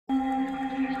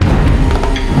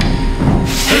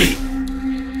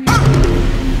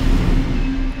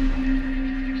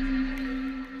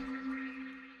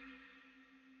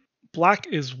black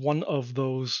is one of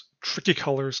those tricky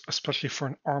colors, especially for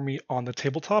an army on the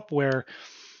tabletop, where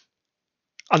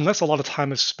unless a lot of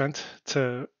time is spent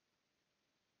to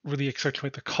really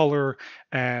accentuate the color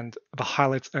and the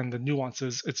highlights and the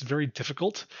nuances, it's very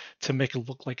difficult to make it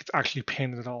look like it's actually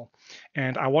painted at all.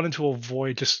 And I wanted to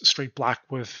avoid just straight black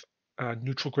with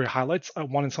neutral gray highlights. I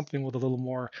wanted something with a little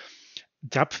more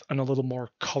depth and a little more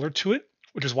color to it,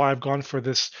 which is why I've gone for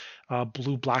this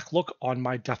blue-black look on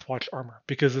my Deathwatch armor,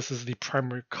 because this is the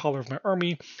primary color of my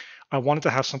army. I wanted to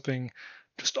have something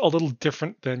just a little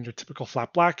different than your typical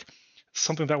flat black,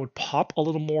 something that would pop a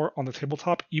little more on the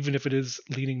tabletop, even if it is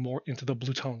leaning more into the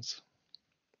blue tones.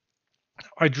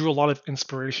 I drew a lot of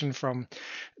inspiration from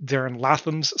Darren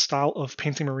Latham's style of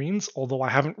painting Marines, although I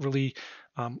haven't really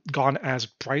gone as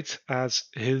bright as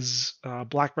his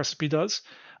black recipe does.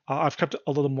 I've kept it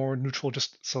a little more neutral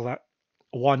just so that,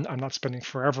 one, I'm not spending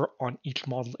forever on each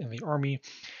model in the army,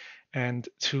 and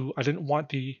two, I didn't want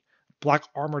the black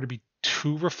armor to be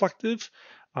too reflective.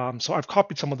 So I've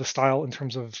copied some of the style in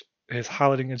terms of his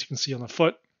highlighting, as you can see on the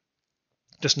foot,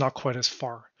 just not quite as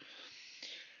far.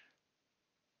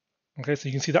 Okay, so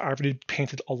you can see that I've already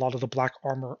painted a lot of the black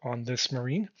armor on this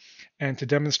Marine. And to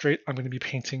demonstrate, I'm going to be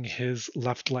painting his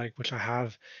left leg, which I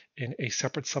have in a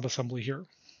separate subassembly here.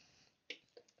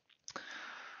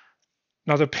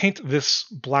 Now to paint this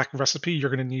black recipe, you're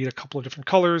going to need a couple of different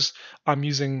colors. I'm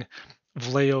using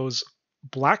Vallejo's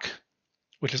Black,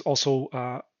 which is also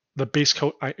the base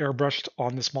coat I airbrushed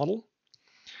on this model.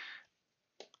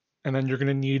 And then you're going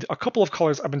to need a couple of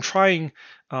colors. I've been trying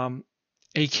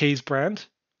AK's brand,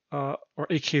 or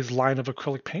AK's line of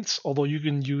acrylic paints, although you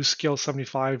can use Scale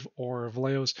 75 or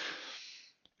Vallejo's.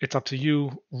 It's up to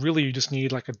you. Really, you just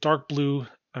need like a dark blue,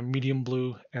 a medium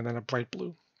blue, and then a bright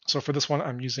blue. So for this one,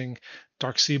 I'm using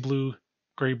dark sea blue,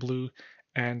 gray blue,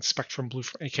 and spectrum blue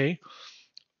from AK.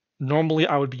 Normally,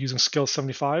 I would be using Scale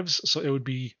 75s, so it would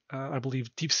be, I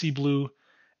believe, deep sea blue,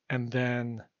 and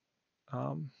then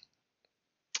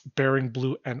Bering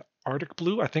blue and Arctic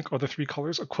blue, I think, are the three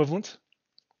colors equivalent.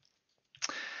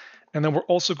 And then we're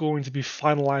also going to be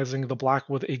finalizing the black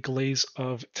with a glaze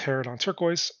of Terradon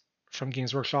Turquoise from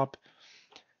Games Workshop,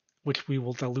 which we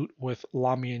will dilute with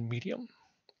Lamian Medium.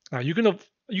 Now you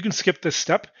can skip this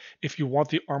step if you want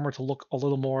the armor to look a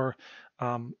little more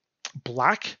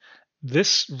black.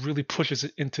 This really pushes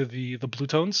it into the blue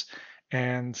tones,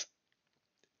 and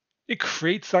it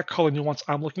creates that color nuance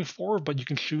I'm looking for, but you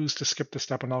can choose to skip this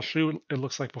step, and I'll show you what it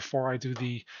looks like before I do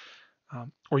the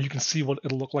or you can see what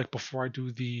it'll look like before I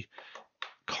do the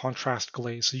contrast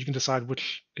glaze, so you can decide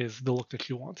which is the look that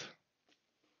you want.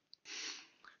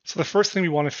 So the first thing we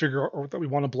want to figure out, or that we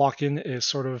want to block in, is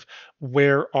sort of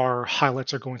where our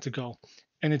highlights are going to go.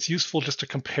 And it's useful just to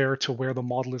compare to where the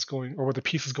model is going, or where the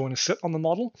piece is going to sit on the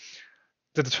model,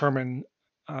 to determine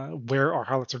where our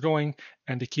highlights are going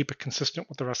and to keep it consistent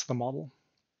with the rest of the model.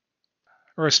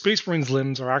 Our Space Marine's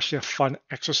limbs are actually a fun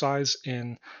exercise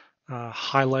in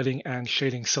highlighting and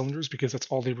shading cylinders, because that's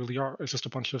all they really are. It's just a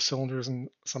bunch of cylinders and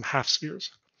some half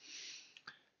spheres.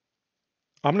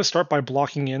 I'm going to start by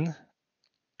blocking in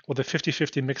with a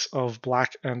 50-50 mix of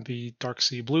black and the dark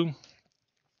sea blue.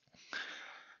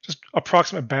 Just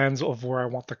approximate bands of where I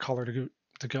want the color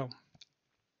to go.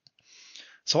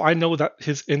 So I know that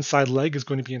his inside leg is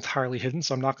going to be entirely hidden,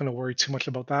 so I'm not going to worry too much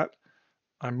about that.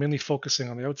 I'm mainly focusing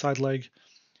on the outside leg.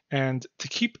 And to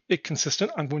keep it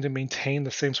consistent, I'm going to maintain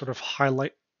the same sort of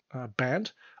highlight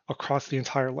band across the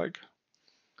entire leg.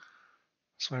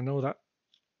 So I know that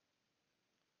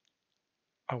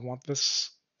I want this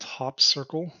top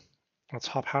circle, the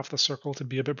top half of the circle, to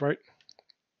be a bit bright.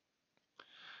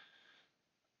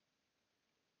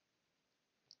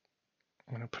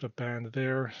 I'm going to put a band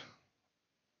there.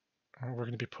 And we're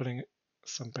going to be putting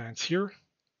some bands here.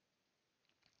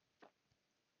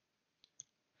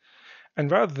 And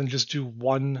rather than just do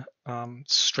one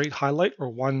straight highlight or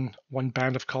one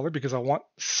band of color, because I want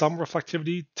some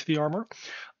reflectivity to the armor,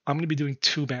 I'm going to be doing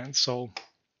two bands. So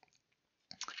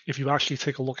if you actually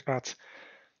take a look at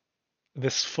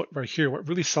this foot right here, what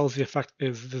really sells the effect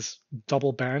is this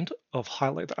double band of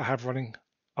highlight that I have running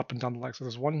up and down the leg. So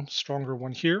there's one stronger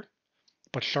one here,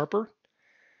 but sharper,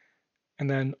 and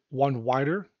then one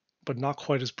wider, but not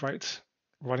quite as bright,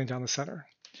 running down the center.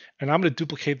 And I'm going to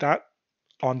duplicate that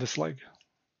on this leg.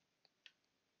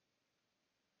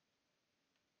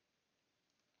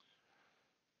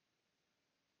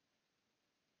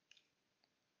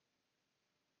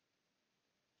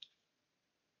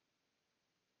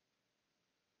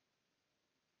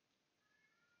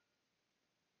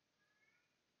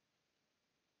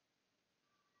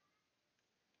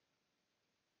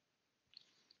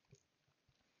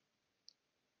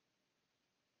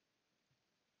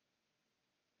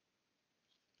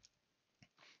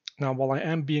 Now, while I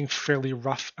am being fairly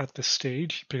rough at this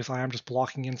stage, because I am just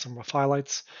blocking in some rough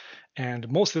highlights, and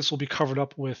most of this will be covered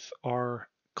up with our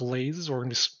glazes, or we're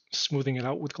going to be smoothing it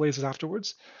out with glazes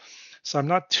afterwards. So I'm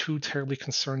not too terribly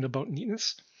concerned about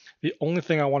neatness. The only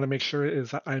thing I want to make sure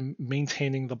is that I'm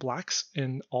maintaining the blacks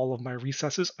in all of my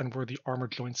recesses and where the armor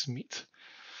joints meet.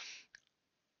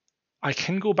 I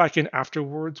can go back in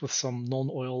afterwards with some Nuln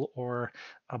Oil or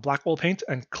black oil paint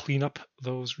and clean up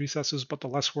those recesses, but the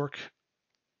less work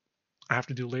I have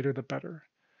to do later, the better.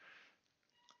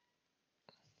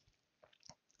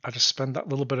 I just spend that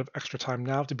little bit of extra time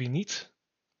now to be neat,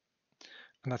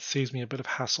 and that saves me a bit of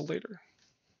hassle later.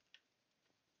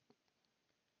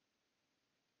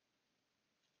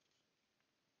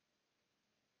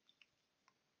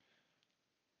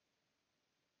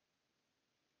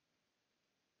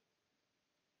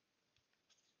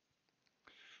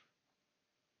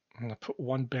 I'm going to put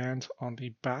one band on the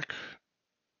back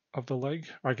of the leg,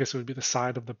 or I guess it would be the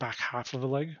side of the back half of the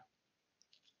leg.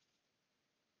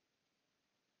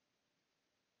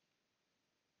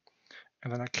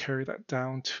 And then I carry that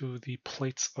down to the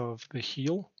plates of the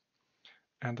heel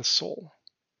and the sole.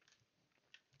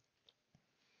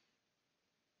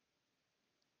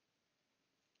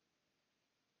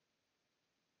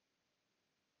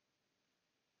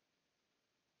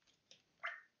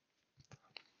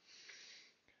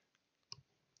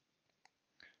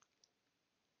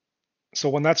 So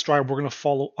when that's dry, we're going to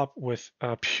follow up with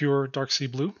pure dark sea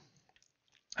blue,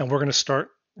 and we're going to start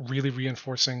really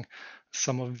reinforcing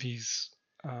some of these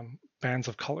bands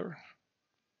of color.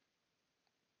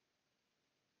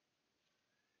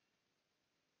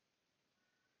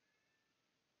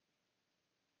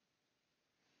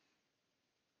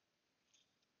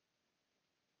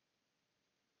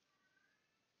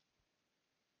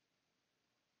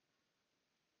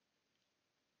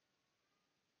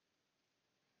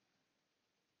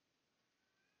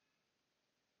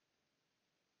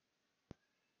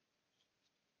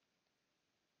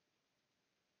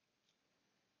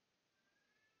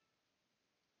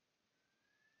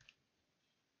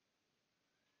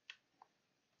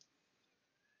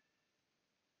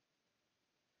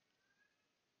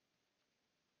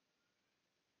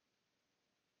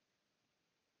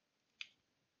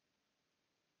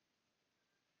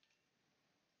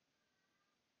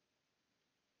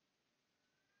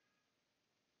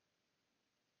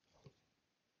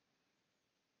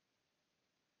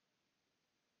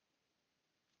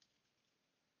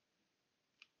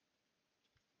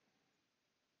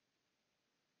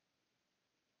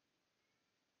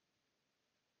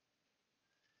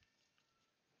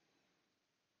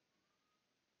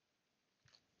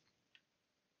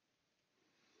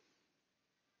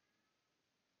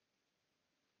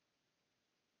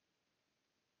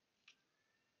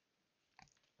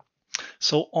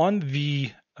 So on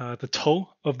the toe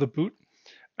of the boot,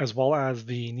 as well as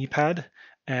the knee pad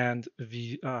and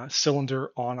the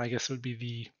cylinder on, I guess it would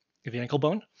be the ankle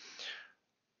bone,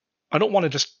 I don't want to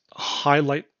just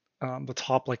highlight the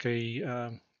top like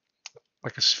a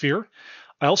sphere.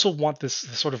 I also want this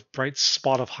sort of bright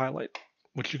spot of highlight,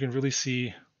 which you can really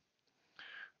see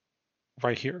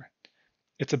right here.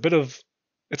 It's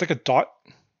it's like a dot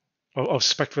of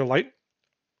specular light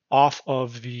off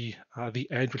of the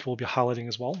edge, which we'll be highlighting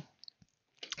as well.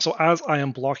 So as I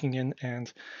am blocking in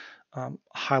and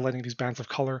highlighting these bands of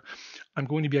color, I'm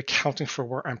going to be accounting for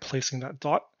where I'm placing that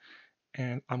dot,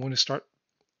 and I'm going to start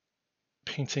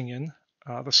painting in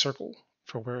the circle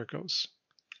for where it goes.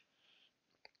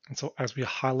 And so as we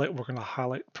highlight, we're going to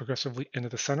highlight progressively into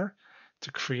the center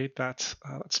to create that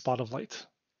spot of light.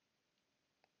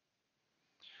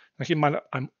 Now keep in mind,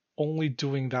 I'm only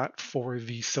doing that for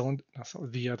the cylinder,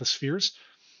 the spheres.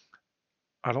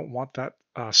 I don't want that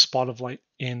spot of light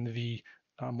in the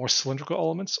more cylindrical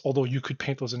elements, although you could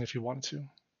paint those in if you wanted to.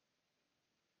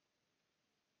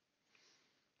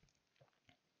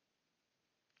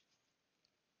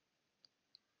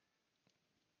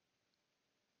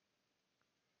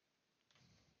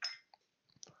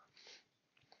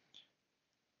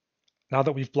 Now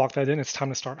that we've blocked that in, it's time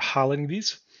to start highlighting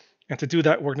these. And to do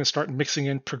that, we're going to start mixing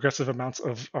in progressive amounts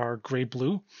of our gray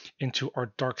blue into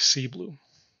our dark sea blue.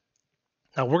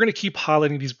 Now we're going to keep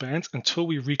highlighting these bands until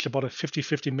we reach about a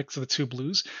 50-50 mix of the two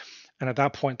blues. And at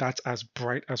that point, that's as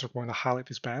bright as we're going to highlight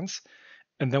these bands.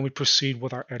 And then we proceed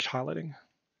with our edge highlighting.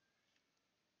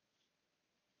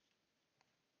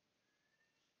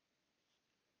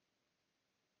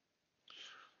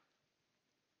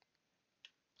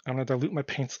 I'm going to dilute my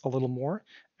paints a little more,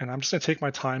 and I'm just going to take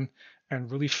my time and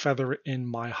really feather in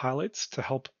my highlights to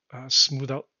help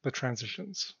smooth out the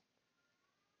transitions.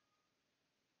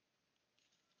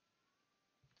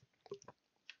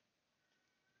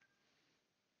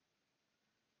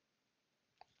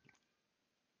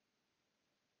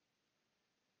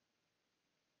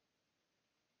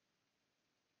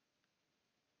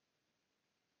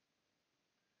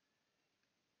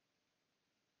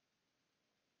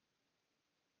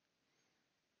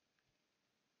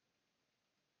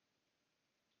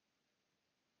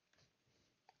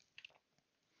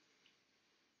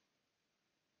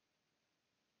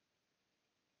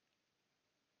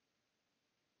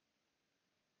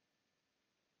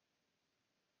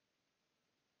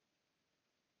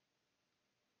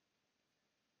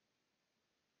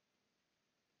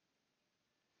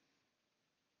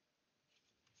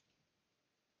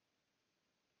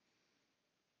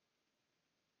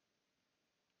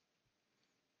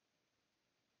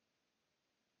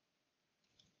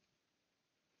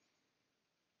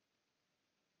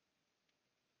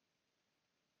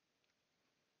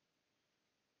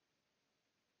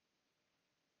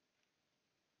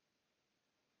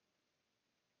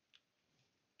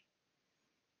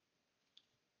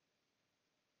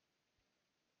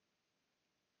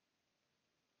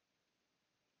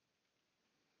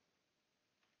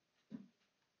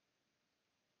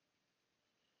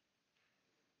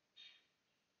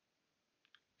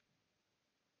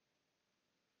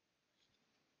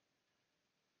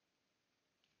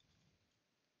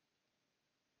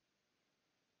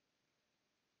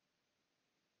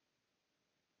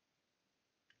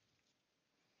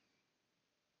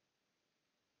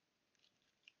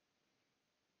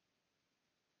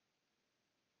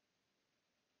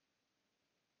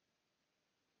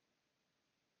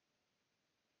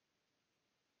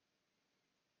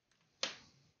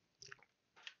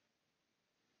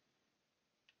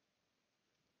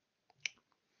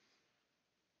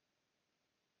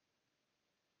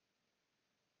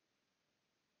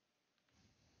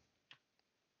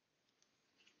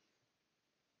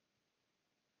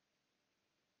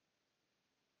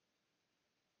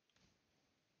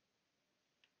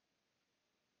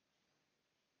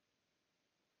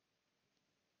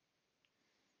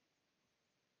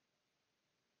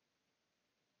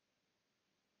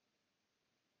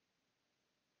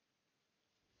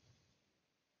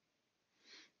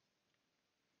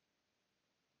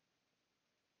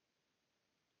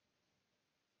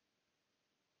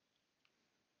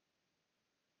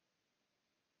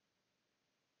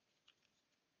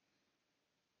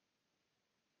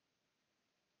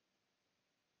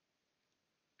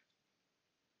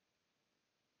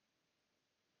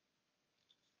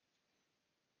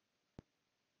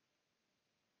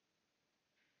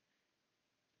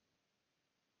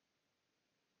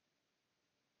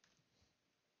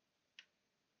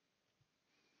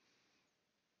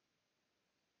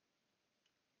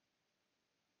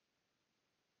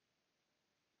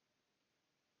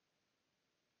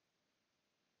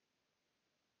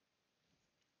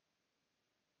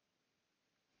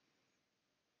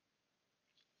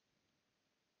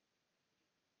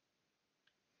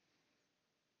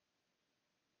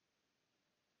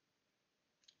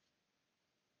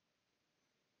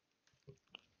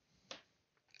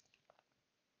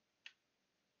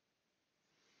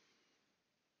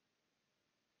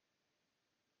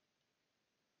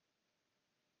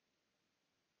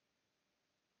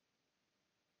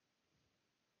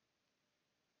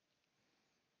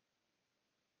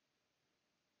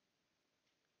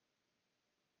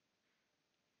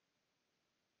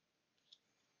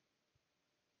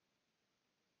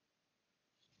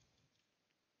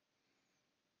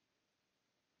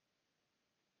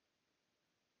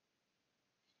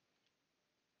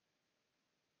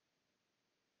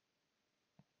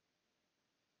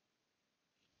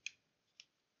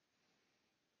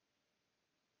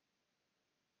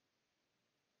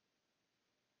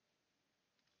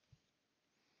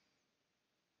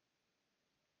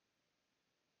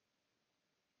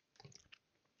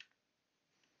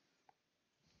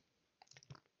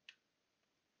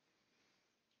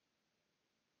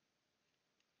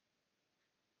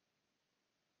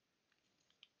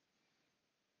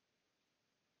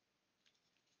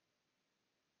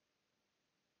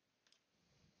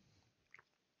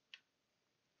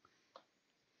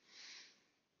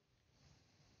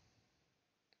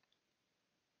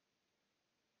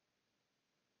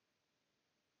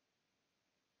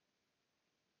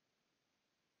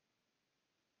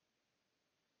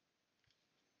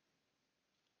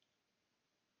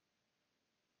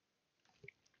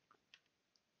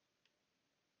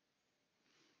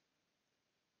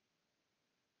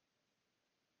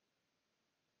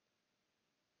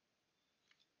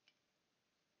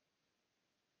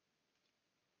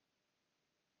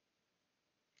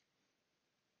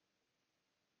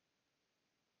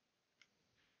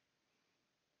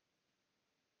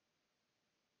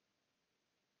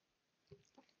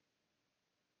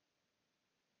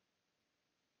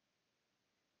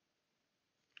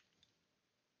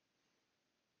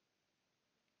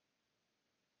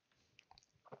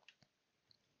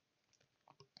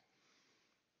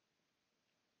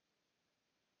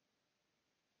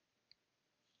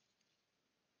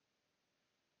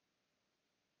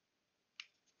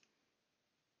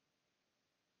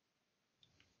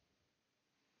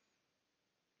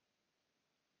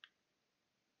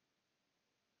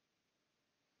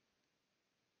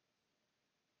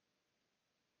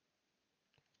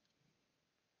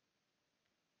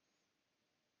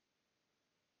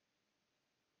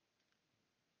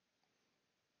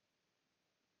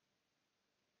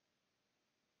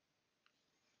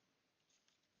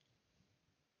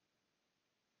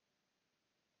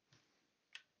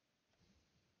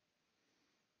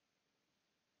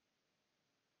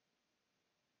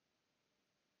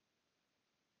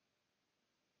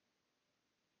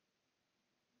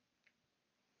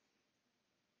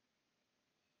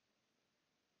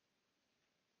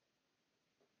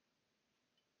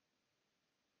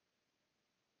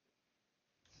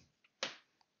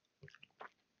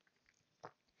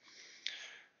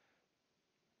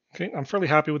 Okay, I'm fairly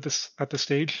happy with this at this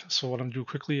stage. So what I'm gonna do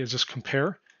quickly is just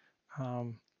compare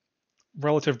um,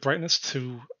 relative brightness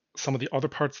to some of the other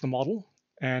parts of the model,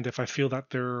 and if I feel that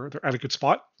they're at a good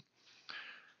spot,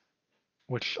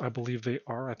 which I believe they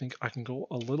are, I think I can go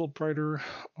a little brighter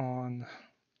on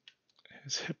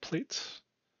his hip plate.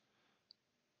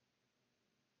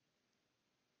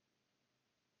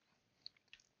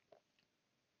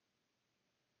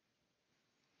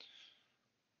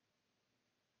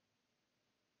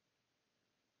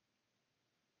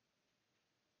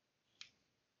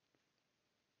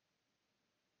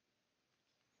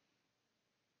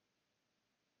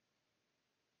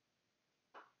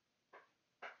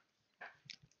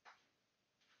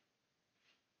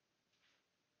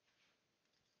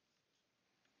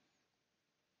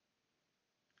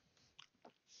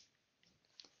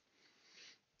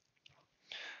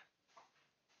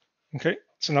 Okay,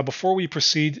 so now before we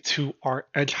proceed to our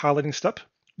edge highlighting step,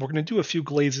 we're going to do a few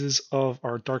glazes of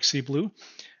our dark sea blue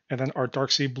and then our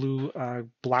dark sea blue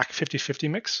black 50-50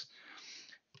 mix.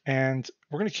 And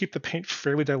we're going to keep the paint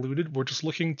fairly diluted. We're just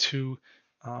looking to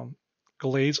um,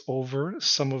 glaze over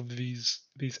some of these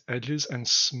edges and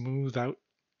smooth out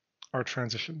our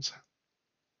transitions.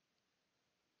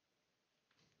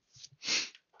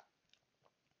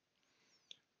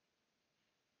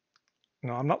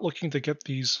 Now, I'm not looking to get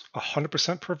these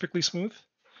 100% perfectly smooth.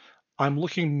 I'm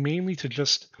looking mainly to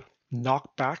just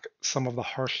knock back some of the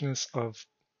harshness of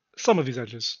some of these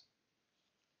edges.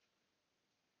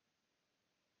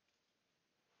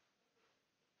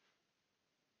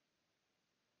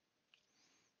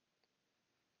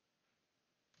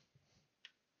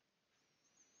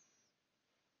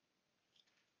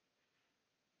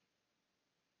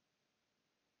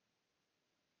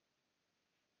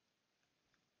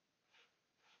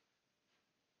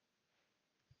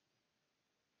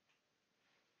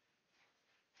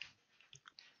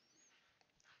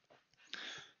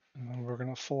 And then we're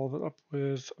going to follow that up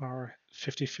with our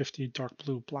 50-50 dark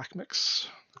blue black mix.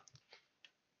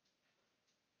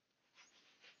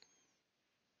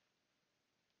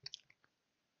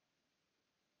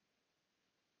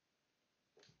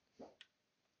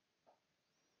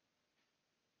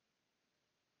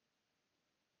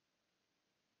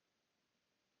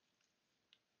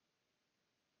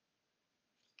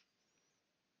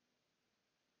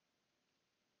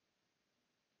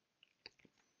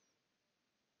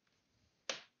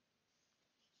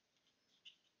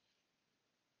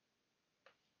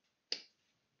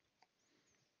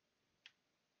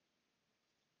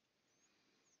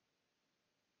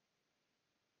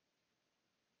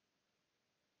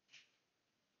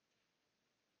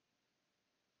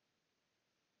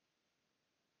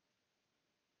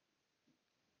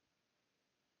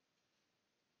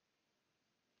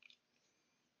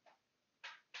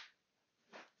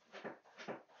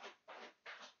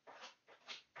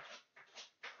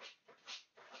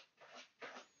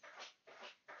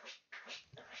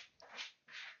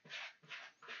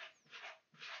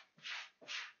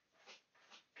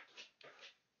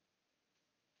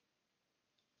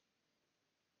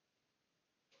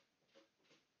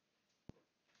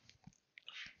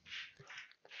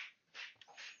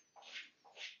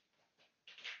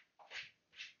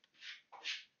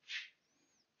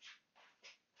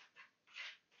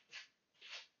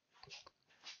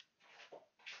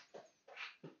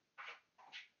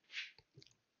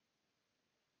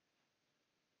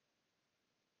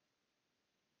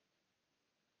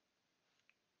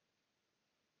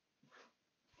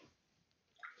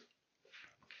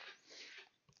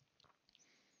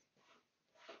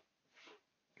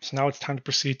 So now it's time to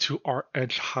proceed to our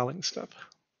edge highlighting step.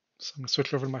 So I'm going to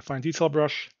switch over to my fine detail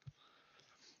brush.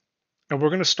 And we're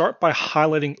going to start by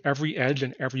highlighting every edge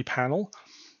and every panel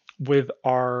with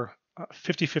our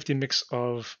 50-50 mix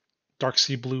of dark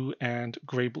sea blue and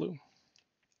gray blue.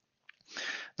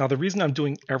 Now the reason I'm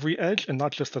doing every edge and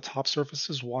not just the top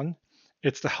surfaces, one,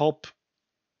 it's to help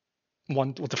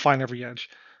define every edge.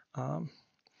 Um,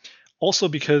 Also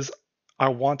because I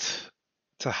want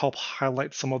to help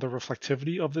highlight some of the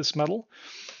reflectivity of this metal.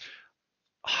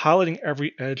 Highlighting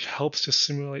every edge helps to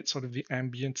simulate sort of the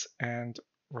ambient and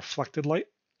reflected light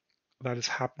that is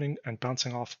happening and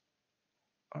bouncing off,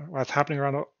 that's happening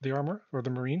around the armor or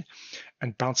the marine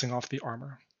and bouncing off the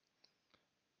armor.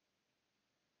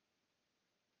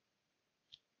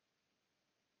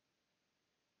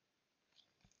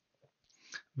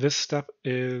 This step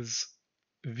is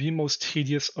the most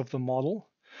tedious of the model,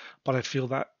 but I feel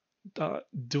that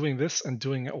doing this and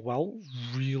doing it well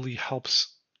really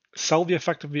helps sell the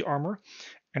effect of the armor,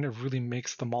 and it really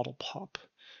makes the model pop.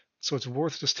 So it's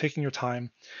worth just taking your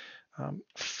time,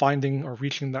 finding or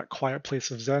reaching that quiet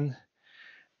place of Zen,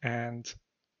 and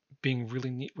being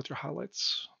really neat with your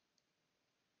highlights.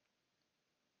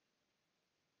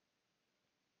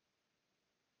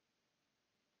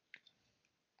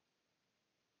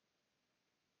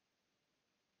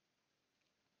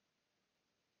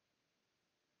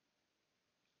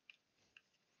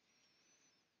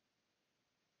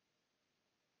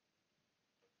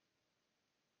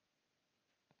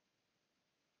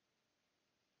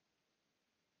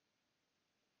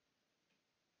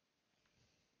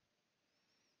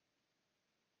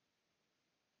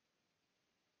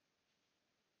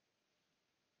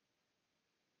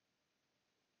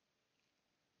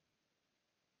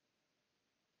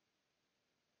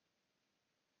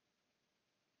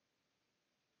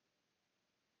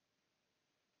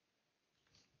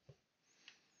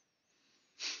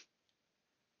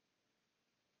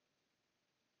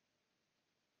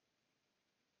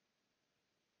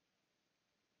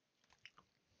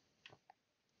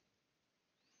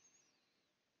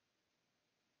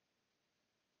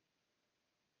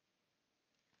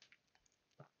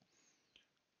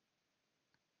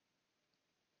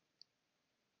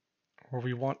 Where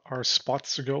we want our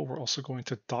spots to go, we're also going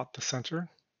to dot the center.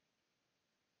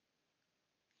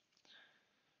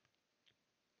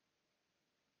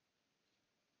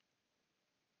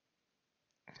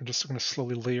 We're just going to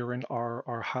slowly layer in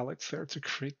our highlights there to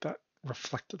create that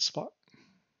reflected spot.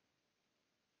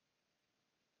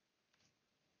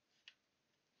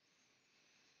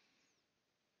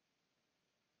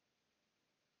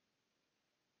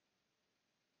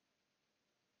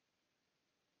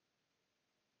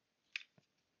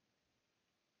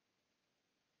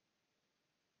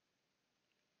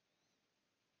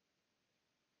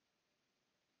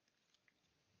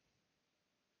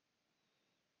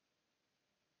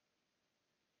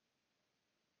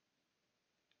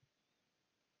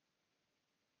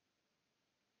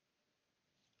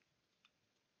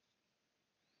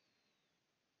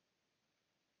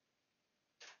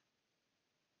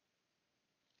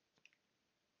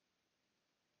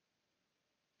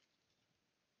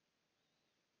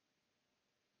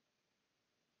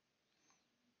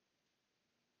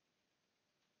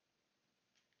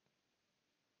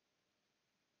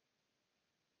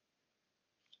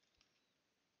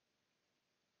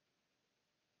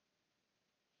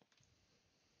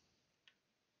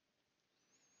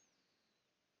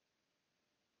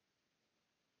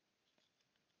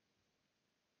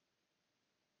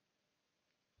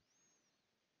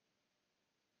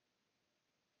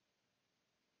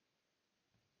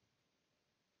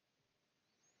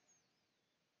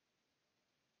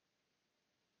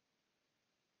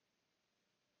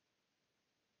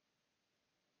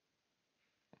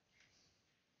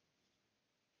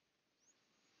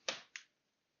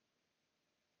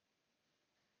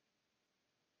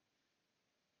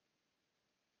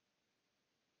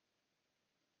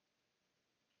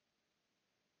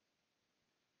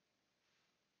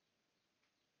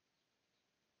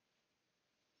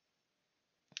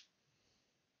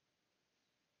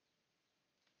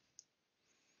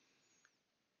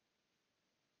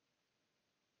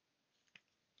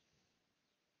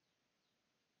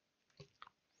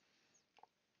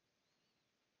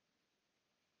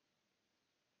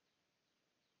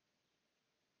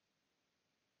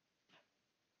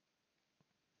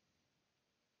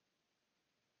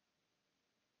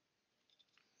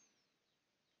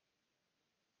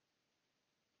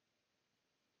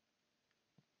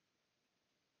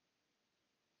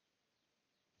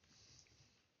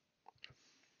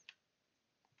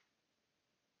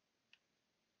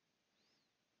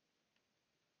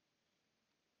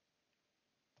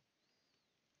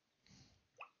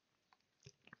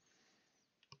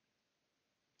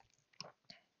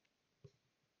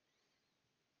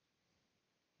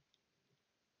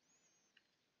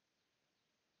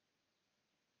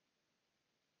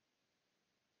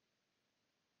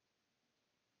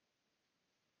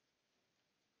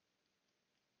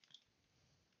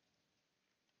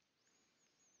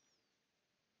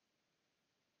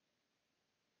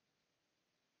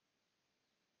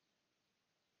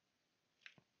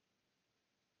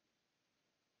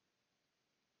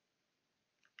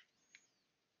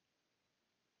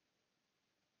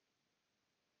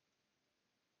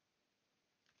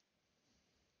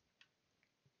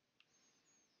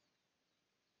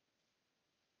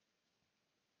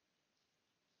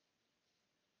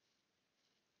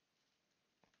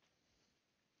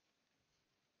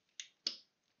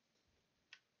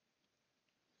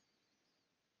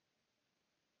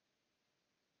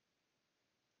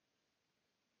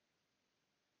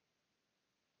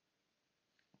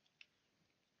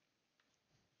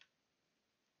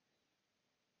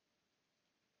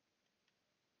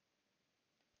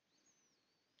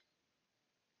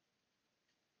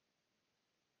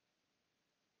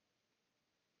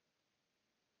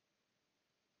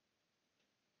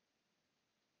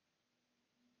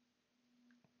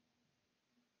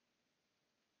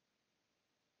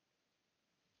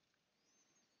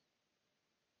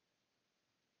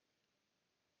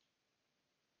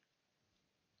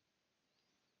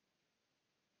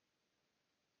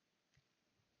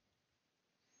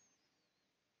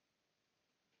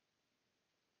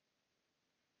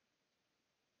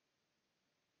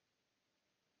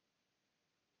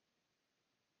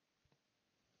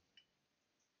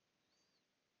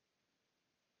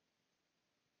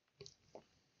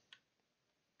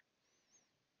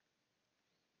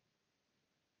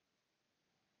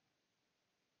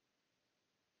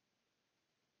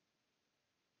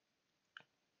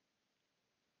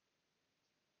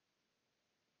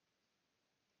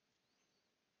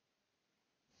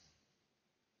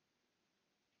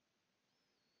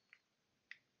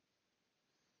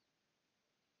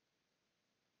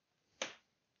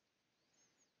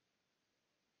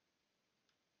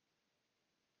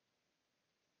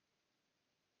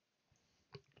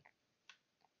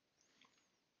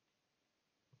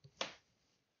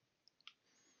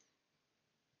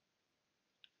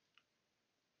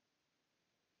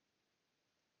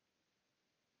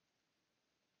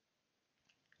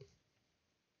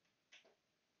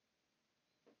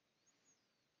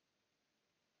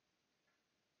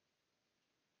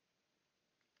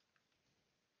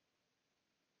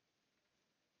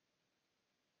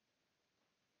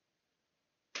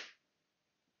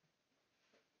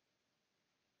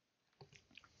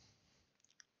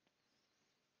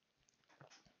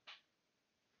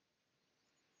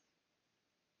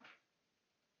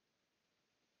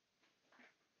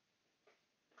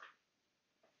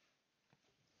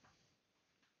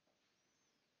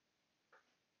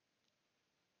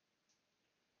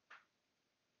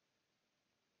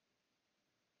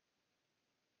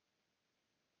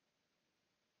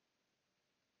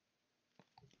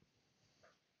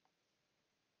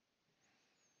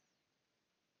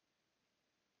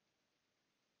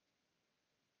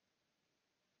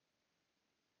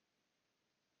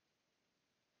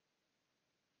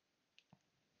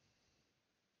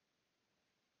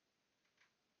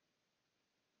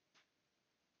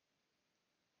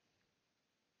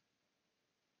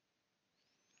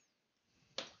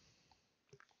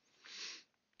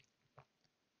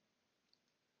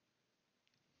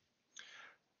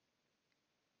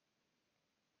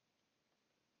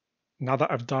 now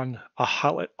that I've done a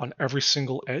highlight on every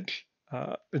single edge,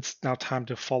 it's now time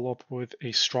to follow up with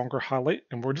a stronger highlight,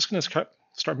 and we're just going to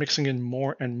start mixing in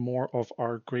more and more of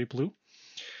our gray blue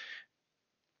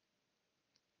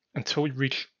until we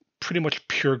reach pretty much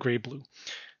pure gray blue.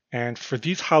 And for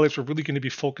these highlights, we're really going to be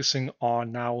focusing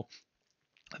on now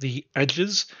the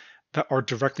edges that are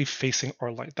directly facing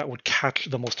our light that would catch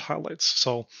the most highlights.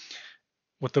 So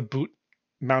with the boot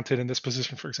mounted in this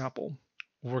position, for example,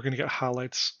 we're going to get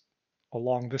highlights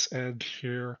along this edge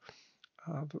here,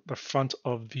 the front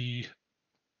of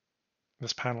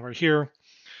this panel right here.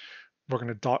 We're going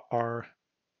to dot our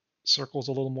circles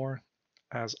a little more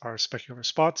as our specular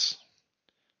spots.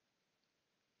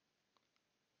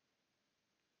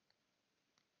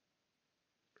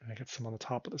 We're going to get some on the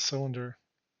top of the cylinder.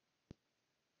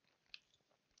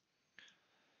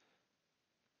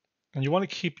 And you want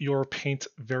to keep your paint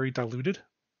very diluted.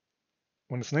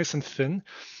 When it's nice and thin,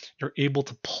 you're able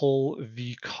to pull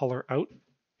the color out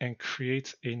and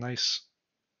create a nice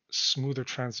smoother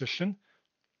transition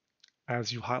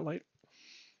as you highlight.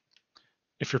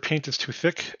 If your paint is too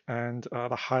thick and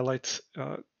the highlight,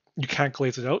 you can't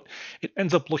glaze it out, it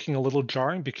ends up looking a little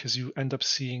jarring because you end up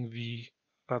seeing the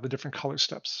different color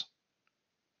steps,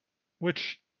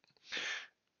 which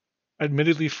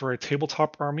admittedly for a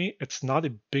tabletop army, it's not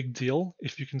a big deal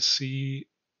if you can see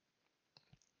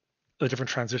the different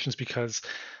transitions, because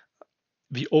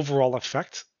the overall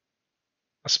effect,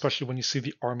 especially when you see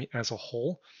the army as a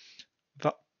whole,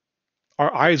 the,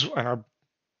 our eyes and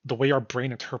the way our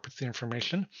brain interprets the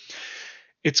information,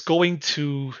 it's going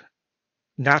to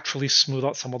naturally smooth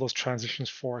out some of those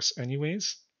transitions for us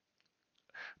anyways.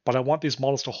 But I want these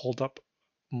models to hold up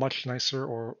much nicer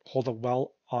or hold up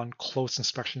well on close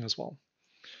inspection as well.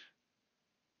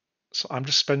 So I'm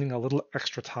just spending a little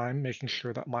extra time making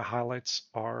sure that my highlights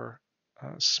are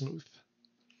smooth.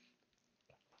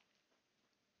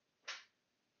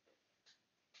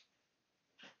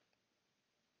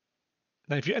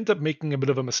 Now, if you end up making a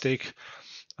bit of a mistake,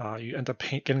 you end up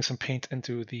getting some paint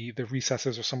into the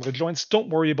recesses or some of the joints, don't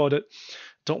worry about it.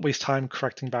 Don't waste time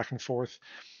correcting back and forth.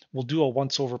 We'll do a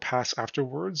once-over pass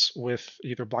afterwards with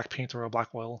either black paint or a black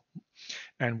oil,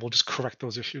 and we'll just correct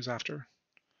those issues after.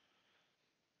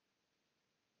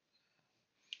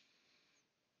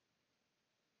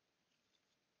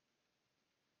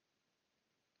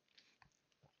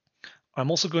 I'm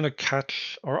also going to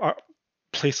catch or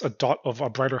place a dot of a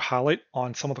brighter highlight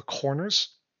on some of the corners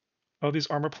of these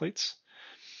armor plates,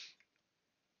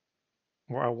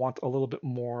 where I want a little bit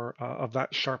more of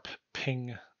that sharp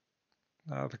ping,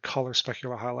 the color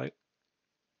specular highlight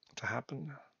to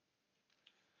happen.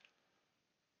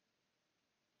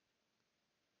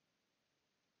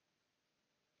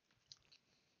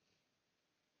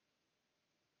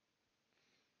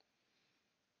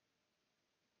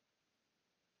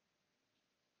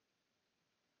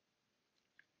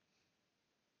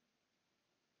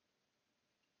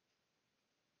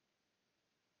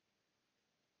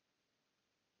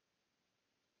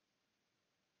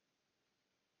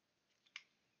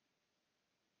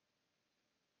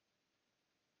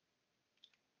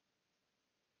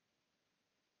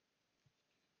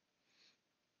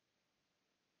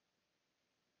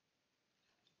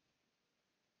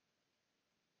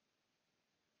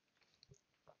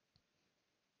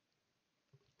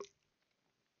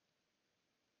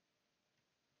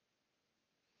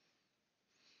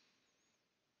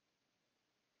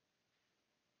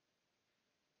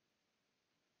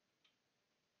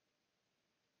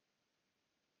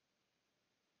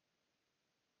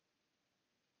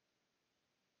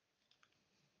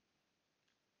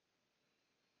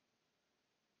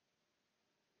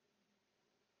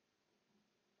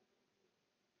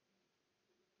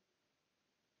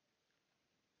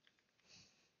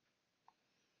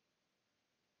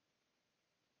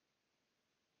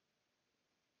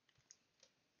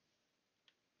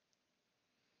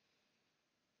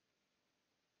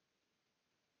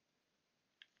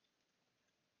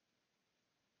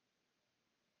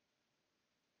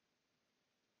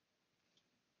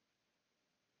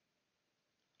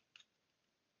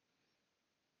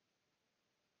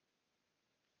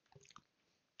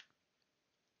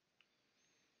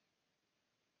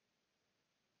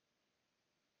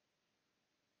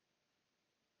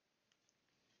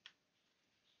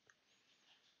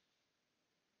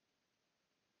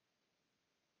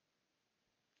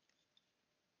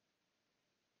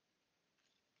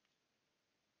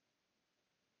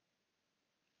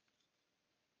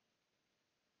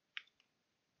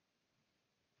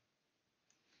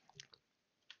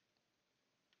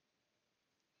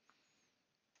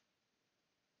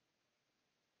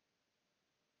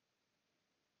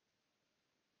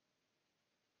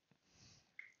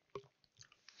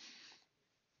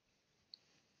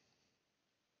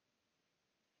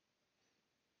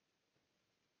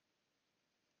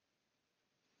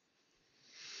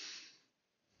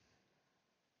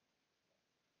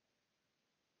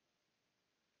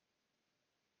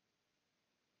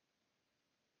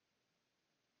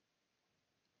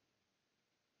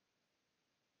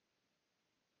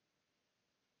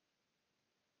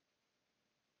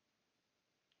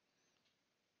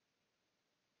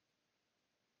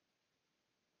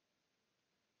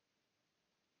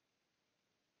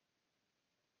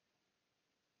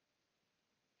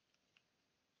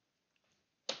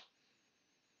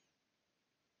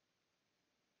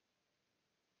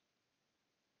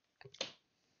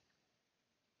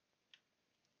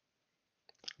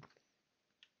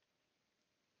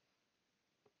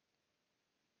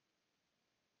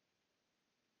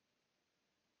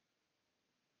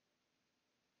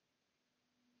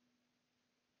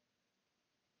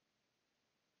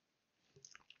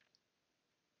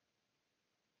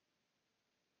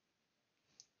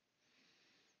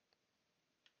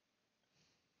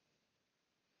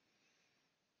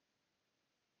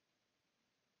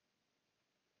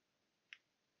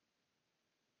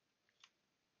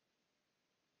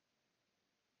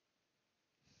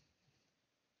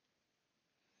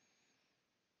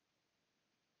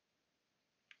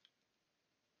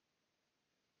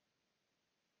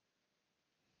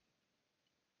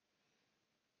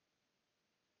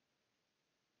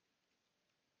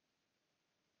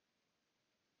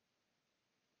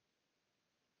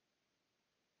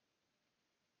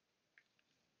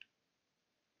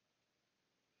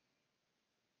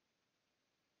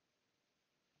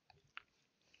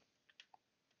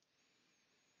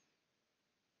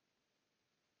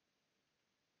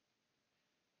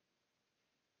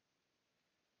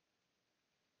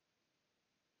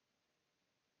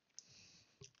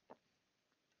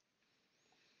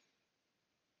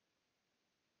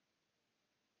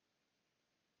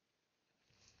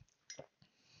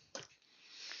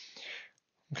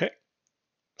 Okay,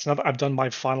 so now that I've done my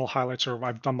final highlights, or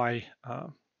I've done my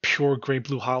pure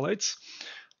gray-blue highlights,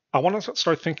 I want to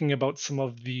start thinking about some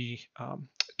of the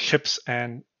chips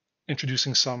and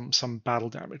introducing some battle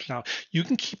damage. Now, you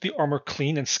can keep the armor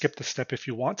clean and skip the step if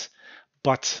you want,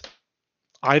 but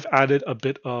I've added a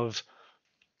bit of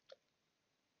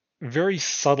very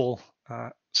subtle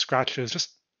scratches, just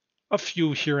a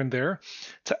few here and there,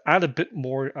 to add a bit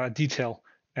more detail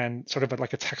and sort of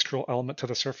like a textural element to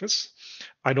the surface.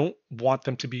 I don't want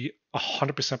them to be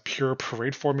 100% pure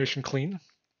parade formation clean.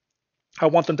 I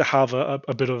want them to have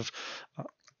a bit of uh,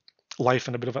 life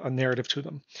and a bit of a narrative to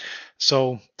them.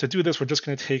 So to do this, we're just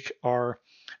going to take our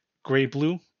gray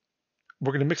blue.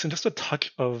 We're going to mix in just a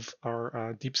touch of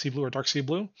our deep sea blue or dark sea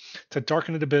blue to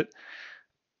darken it a bit.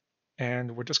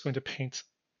 And we're just going to paint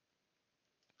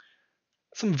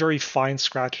some very fine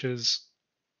scratches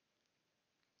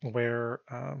where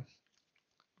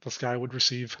this guy would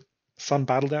receive some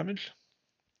battle damage.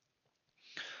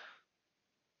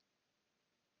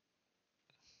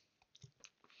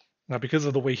 Now, because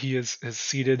of the way he is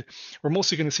seated, we're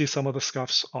mostly going to see some of the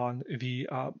scuffs on the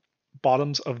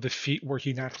bottoms of the feet where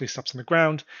he naturally steps on the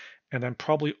ground, and then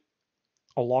probably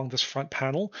along this front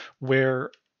panel where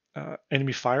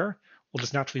enemy fire will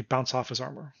just naturally bounce off his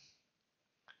armor.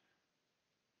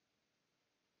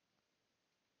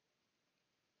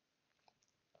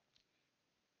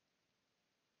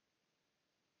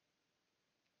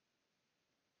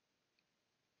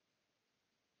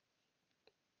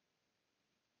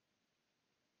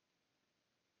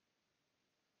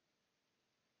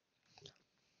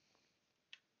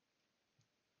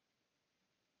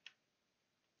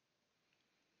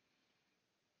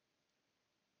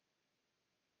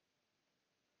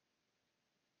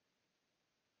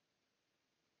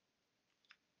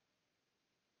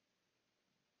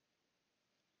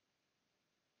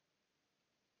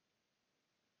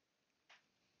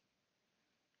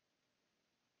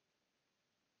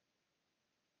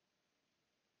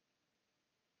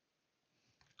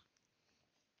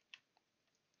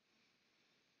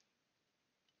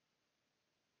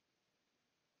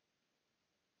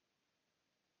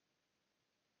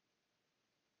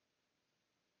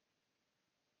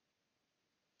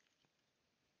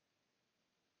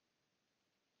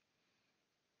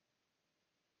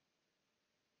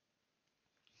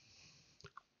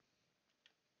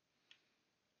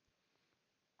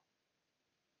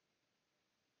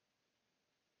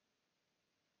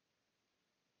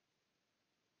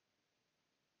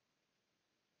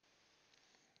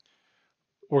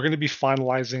 We're going to be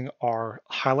finalizing our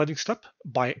highlighting step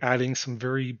by adding some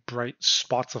very bright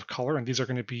spots of color, and these are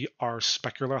going to be our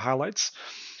specular highlights.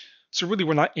 So really,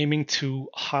 we're not aiming to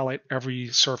highlight every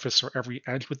surface or every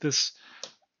edge with this.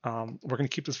 We're going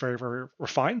to keep this very, very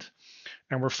refined,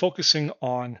 and we're focusing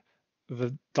on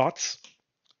the dots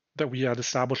that we had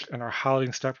established in our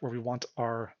highlighting step where we want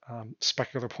our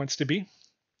specular points to be.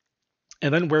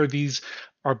 And then where these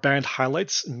our band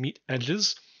highlights meet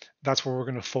edges, that's where we're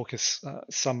going to focus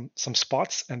some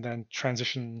spots and then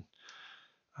transition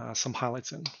some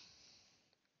highlights in.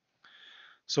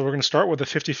 So we're going to start with a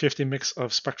 50-50 mix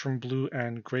of spectrum blue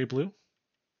and gray blue.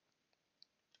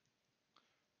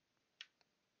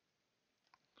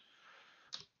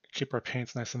 Keep our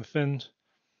paints nice and thin.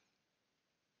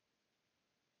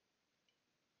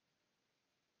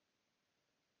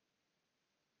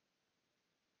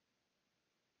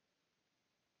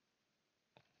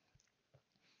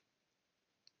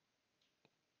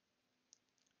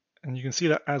 And you can see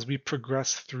that as we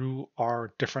progress through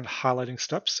our different highlighting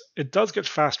steps, it does get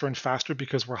faster and faster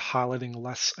because we're highlighting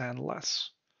less and less.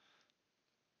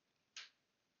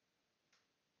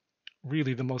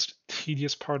 Really, the most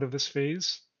tedious part of this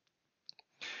phase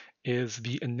is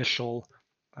the initial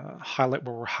highlight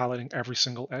where we're highlighting every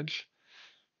single edge.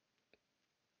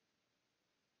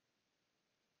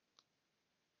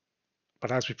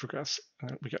 But as we progress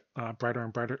and we get brighter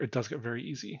and brighter, it does get very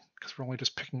easy because we're only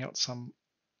just picking out some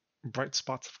bright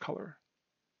spots of color.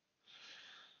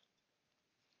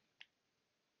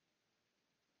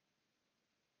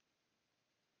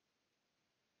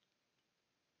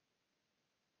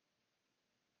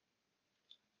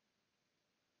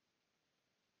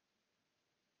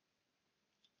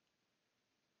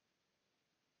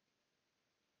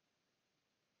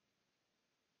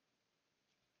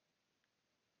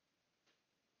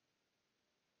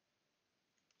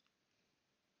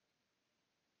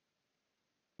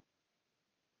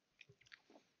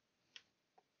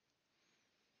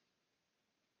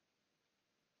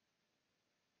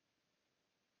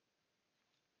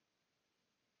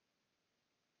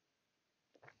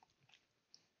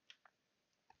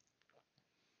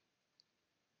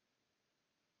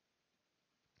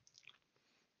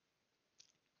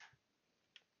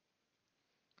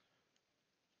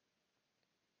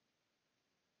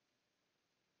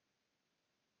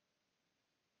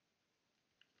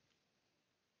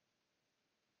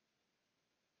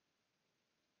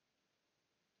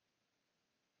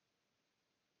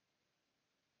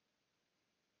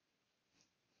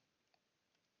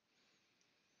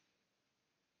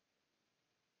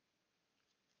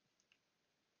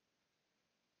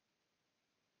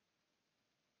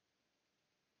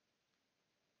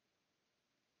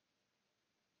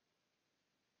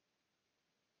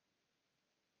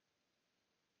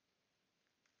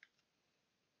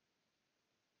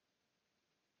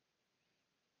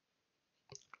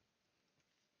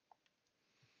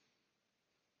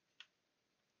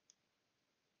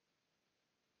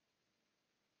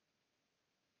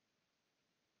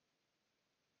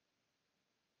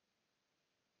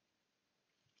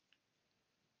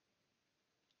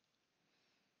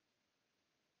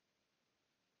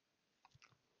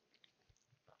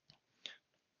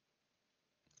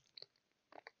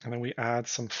 And then we add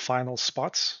some final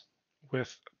spots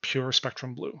with pure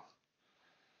spectrum blue.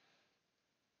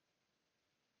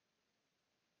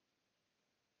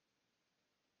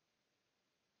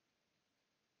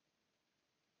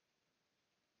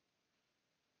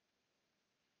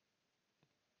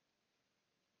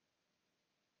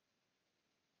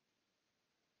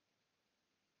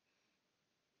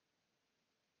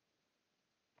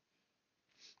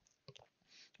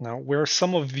 Now, where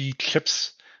some of the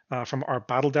chips from our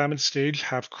battle damage stage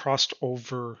have crossed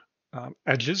over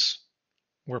edges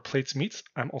where plates meet,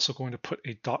 I'm also going to put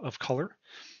a dot of color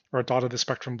or a dot of the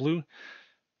spectrum blue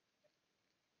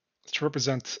to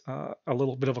represent a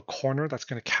little bit of a corner that's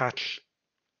going to catch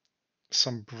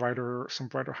some brighter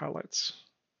highlights.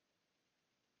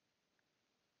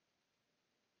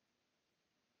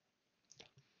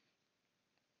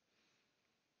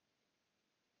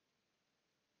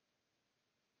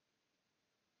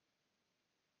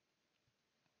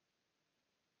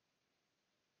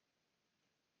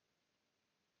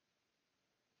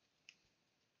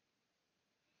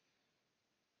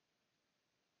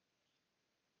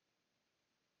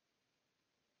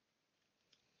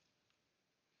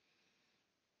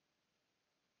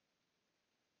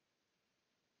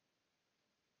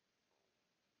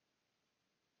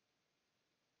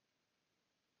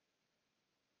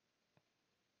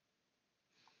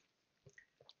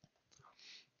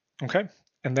 Okay,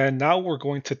 and then now we're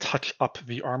going to touch up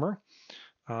the armor.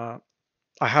 I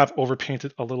have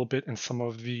overpainted a little bit in some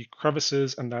of the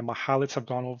crevices, and then my highlights have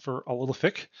gone over a little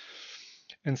thick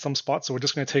in some spots. So we're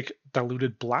just going to take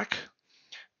diluted black,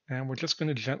 and we're just going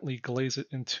to gently glaze it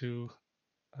into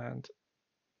and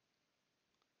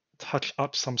touch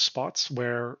up some spots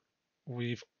where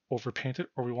we've overpainted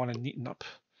or we want to neaten up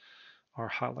our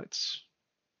highlights.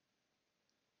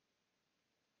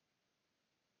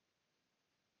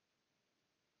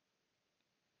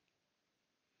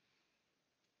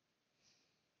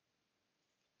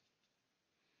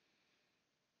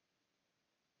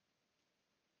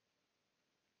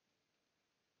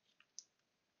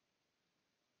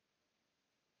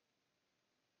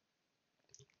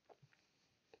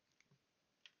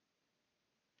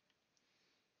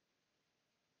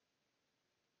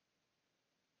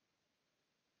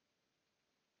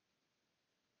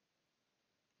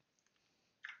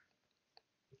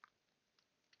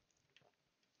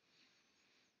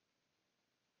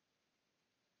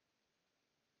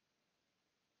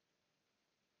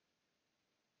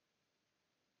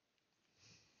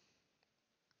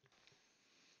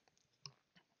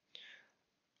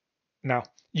 Now,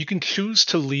 you can choose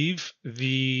to leave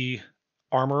the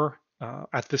armor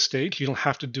at this stage. You don't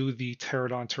have to do the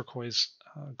Terradon Turquoise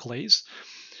glaze.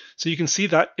 So you can see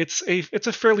that it's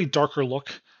a fairly darker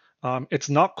look. It's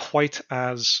not quite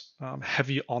as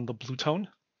heavy on the blue tone,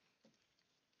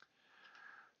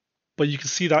 but you can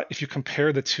see that if you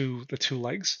compare the two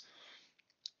legs,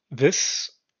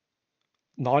 this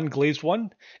non-glazed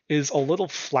one is a little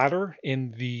flatter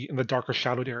in the darker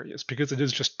shadowed areas because it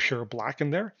is just pure black in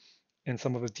there in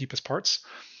some of the deepest parts.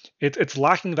 It's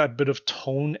lacking that bit of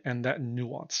tone and that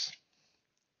nuance.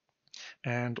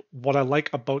 And what I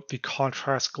like about the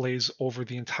contrast glaze over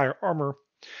the entire armor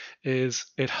is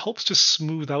it helps to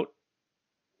smooth out,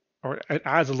 or it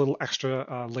adds a little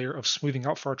extra layer of smoothing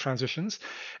out for our transitions.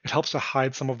 It helps to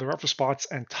hide some of the rougher spots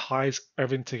and ties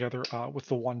everything together with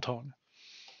the one tone.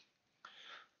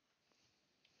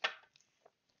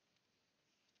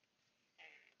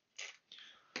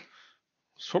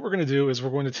 So what we're going to do is we're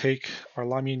going to take our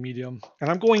Lamine medium, and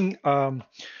I'm going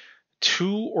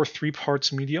 2 or 3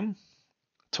 parts medium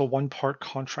to 1 part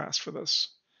contrast for this.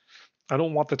 I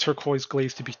don't want the turquoise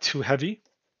glaze to be too heavy.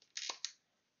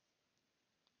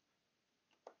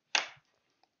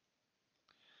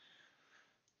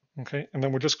 Okay, and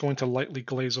then we're just going to lightly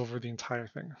glaze over the entire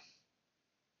thing.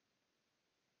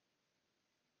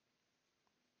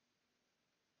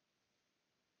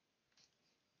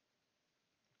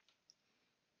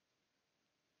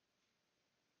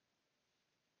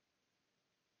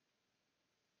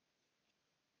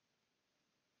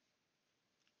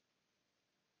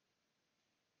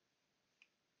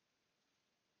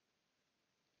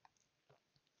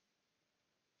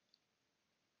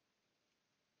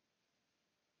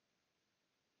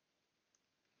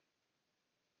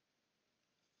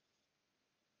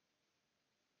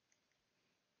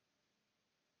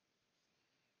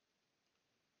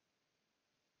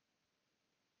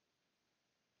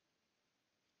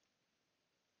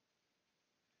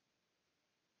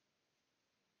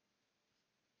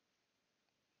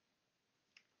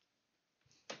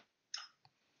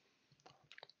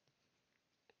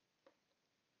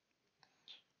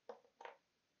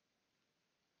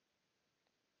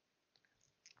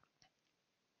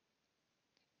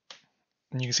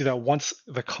 And you can see that once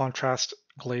the contrast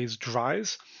glaze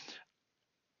dries,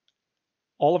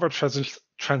 all of our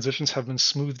transitions have been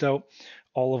smoothed out.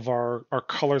 All of our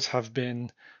colors have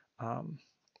been um,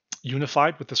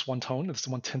 unified with this one tone. It's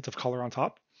the one tint of color on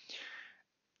top.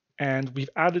 And we've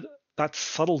added that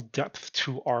subtle depth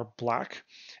to our black.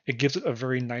 It gives it a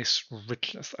very nice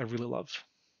richness I really love.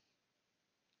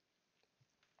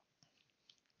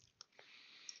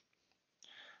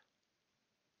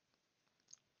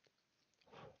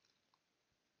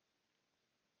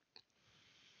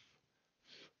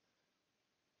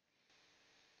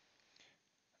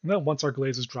 And then once our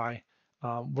glaze is dry,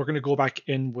 we're going to go back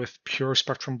in with pure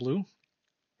spectrum blue,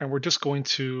 and we're just going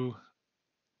to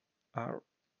uh,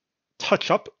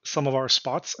 touch up some of our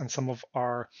spots and some of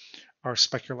our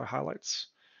specular highlights.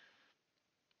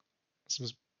 So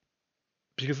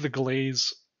because the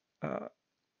glaze uh,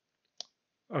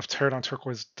 of Terradon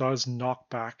Turquoise does knock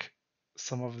back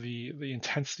some of the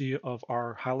intensity of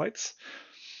our highlights,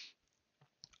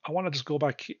 I want to just go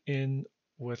back in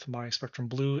with my spectrum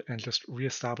blue and just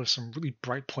reestablish some really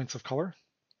bright points of color.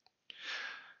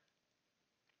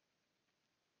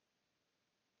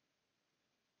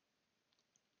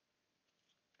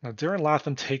 Now Darren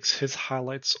Latham takes his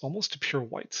highlights almost to pure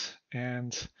white,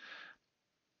 and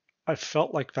I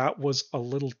felt like that was a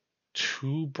little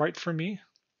too bright for me.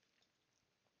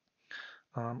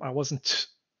 I wasn't,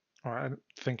 or I didn't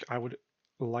think I would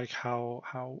like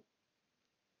how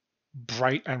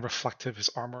bright and reflective his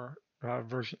armor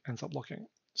version ends up looking.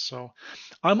 So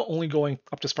I'm only going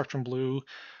up to spectrum blue,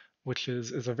 which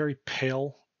is a very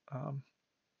pale, um,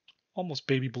 almost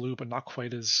baby blue, but not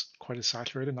quite as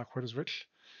saturated, not quite as rich.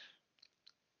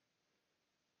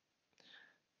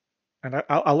 And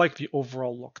I like the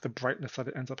overall look, the brightness that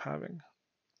it ends up having.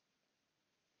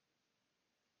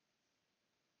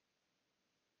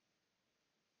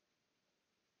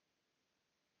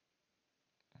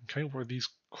 Okay, where these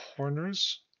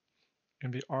corners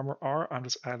in the armor are, I'm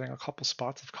just adding a couple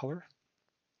spots of color.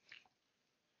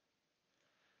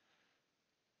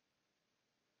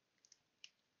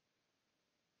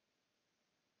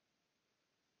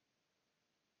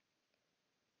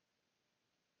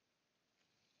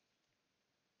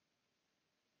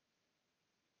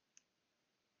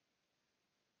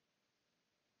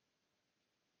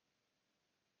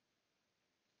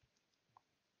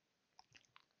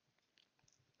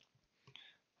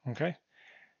 Okay,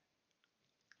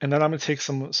 and then I'm going to take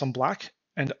some black,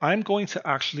 and I'm going to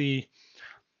actually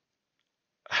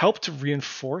help to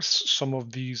reinforce some of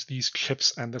these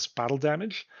chips and this battle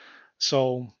damage.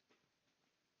 So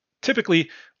typically,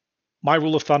 my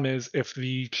rule of thumb is if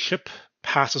the chip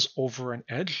passes over an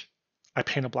edge, I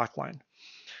paint a black line.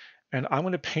 And I'm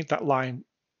going to paint that line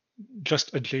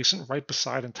just adjacent, right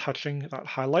beside and touching that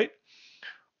highlight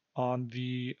on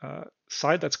the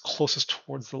side that's closest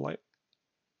towards the light,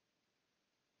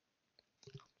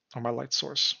 or my light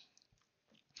source.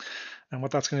 And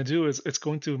what that's going to do is it's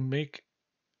going to make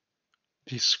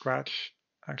the scratch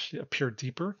actually appear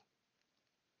deeper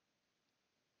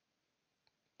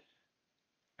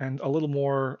and a little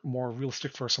more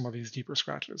realistic for some of these deeper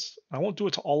scratches. I won't do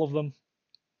it to all of them,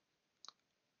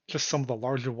 just some of the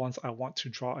larger ones I want to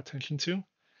draw attention to.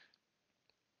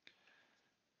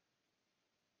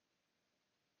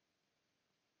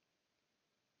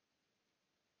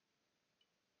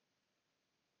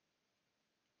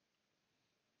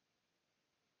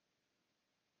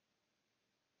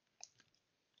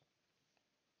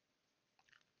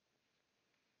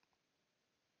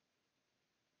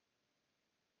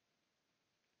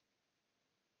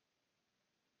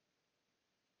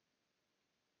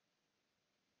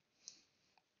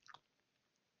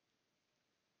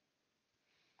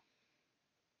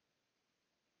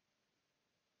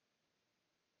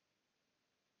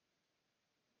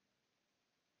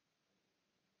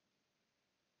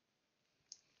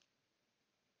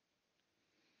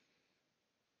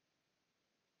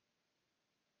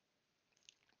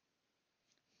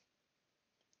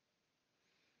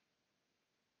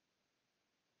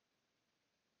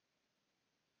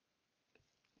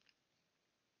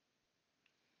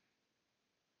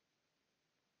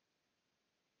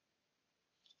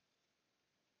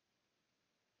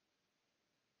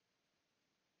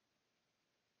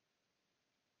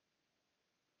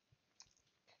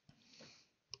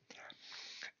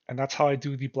 And that's how I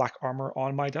do the black armor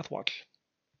on my Deathwatch.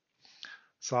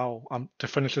 So to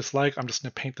finish this leg, I'm just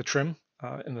going to paint the trim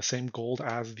in the same gold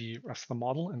as the rest of the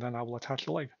model, and then I will attach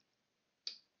the leg.